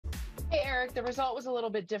Erik, the result was a little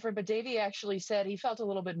bit different, but Deivi actually said he felt a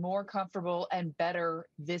little bit more comfortable and better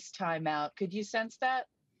this time out. Could you sense that?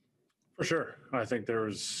 For sure. I think there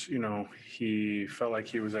was, he felt like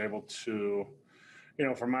he was able to,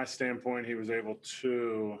 from my standpoint, he was able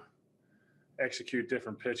to execute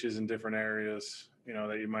different pitches in different areas,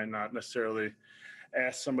 that you might not necessarily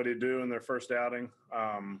ask somebody to do in their first outing.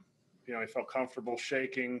 He felt comfortable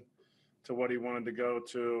shaking to what he wanted to go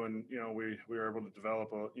to. And, we were able to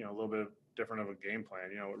develop a little bit different of a game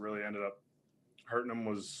plan. What really ended up hurting him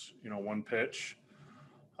was, one pitch.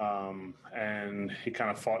 And he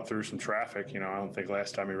kind of fought through some traffic. I don't think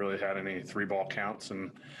last time he really had any 3-ball counts,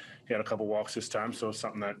 and he had a couple walks this time. So it's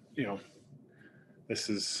something that, this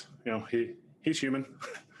is, he's human.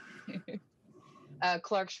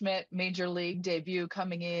 Clarke Schmidt, major league debut,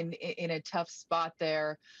 coming in a tough spot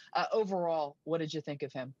there. Overall, what did you think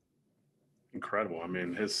of him? Incredible. I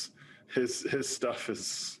mean, his stuff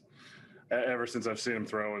is, ever since I've seen him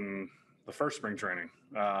throw in the first spring training,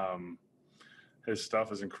 his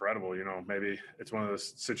stuff is incredible. Maybe it's one of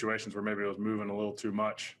those situations where maybe it was moving a little too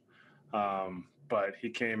much. But he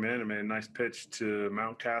came in and made a nice pitch to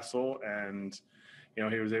Mountcastle, and,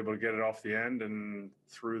 he was able to get it off the end and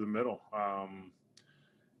through the middle.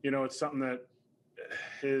 It's something that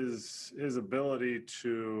his ability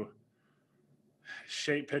to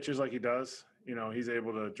shape pitches like he does, he's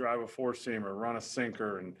able to drive a four-seamer, run a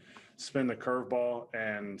sinker, and spin the curveball.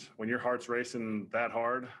 And when your heart's racing that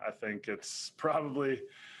hard, I think it's probably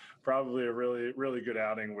a really, really good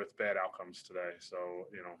outing with bad outcomes today. So,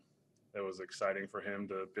 it was exciting for him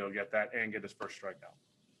to be able to get that and get his first strikeout.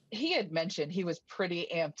 He had mentioned he was pretty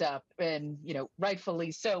amped up, and,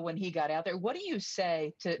 rightfully so when he got out there. What do you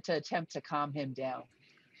say to attempt to calm him down?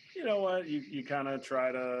 You know what? You kind of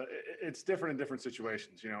try to – it's different in different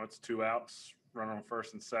situations. It's 2 outs, run on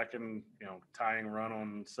first and second, tying run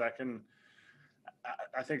on second.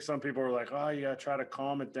 I think some people are like, oh, you got to try to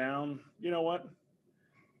calm it down. You know what?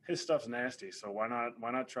 His stuff's nasty, so why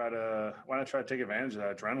not try to take advantage of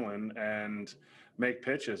that adrenaline and make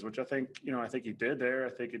pitches, which I think he did there. I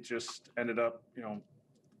think it just ended up,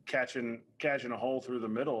 catching a hole through the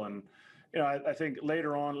middle. And, I think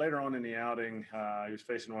later on in the outing, he was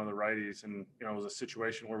facing one of the righties, and, it was a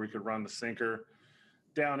situation where we could run the sinker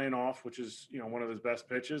down and off, which is, one of his best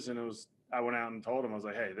pitches. And I went out and told him, I was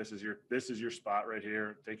like, hey, this is your spot right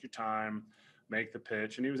here. Take your time, make the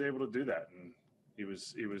pitch. And he was able to do that. And he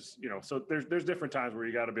was, so there's different times where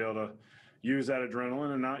you got to be able to use that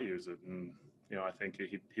adrenaline and not use it. And, I think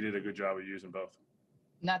he did a good job of using both.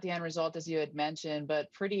 Not the end result, as you had mentioned, but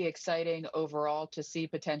pretty exciting overall to see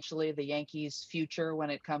potentially the Yankees' future when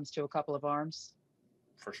it comes to a couple of arms.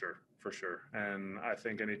 For sure. And I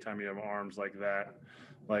think anytime you have arms like that,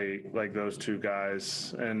 like those two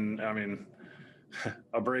guys, and I mean,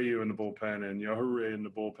 Abreu in the bullpen and Yahuree in the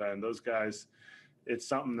bullpen, those guys, it's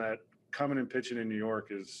something that coming and pitching in New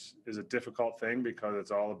York is a difficult thing because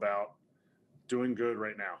it's all about doing good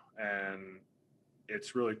right now. And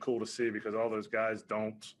it's really cool to see because all those guys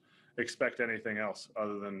don't expect anything else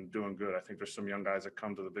other than doing good. I think there's some young guys that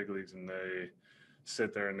come to the big leagues and they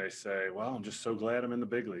sit there and they say, well, I'm just so glad I'm in the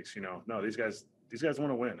big leagues. No, these guys want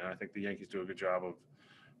to win. And I think the Yankees do a good job of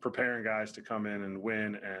preparing guys to come in and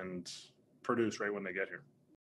win and produce right when they get here.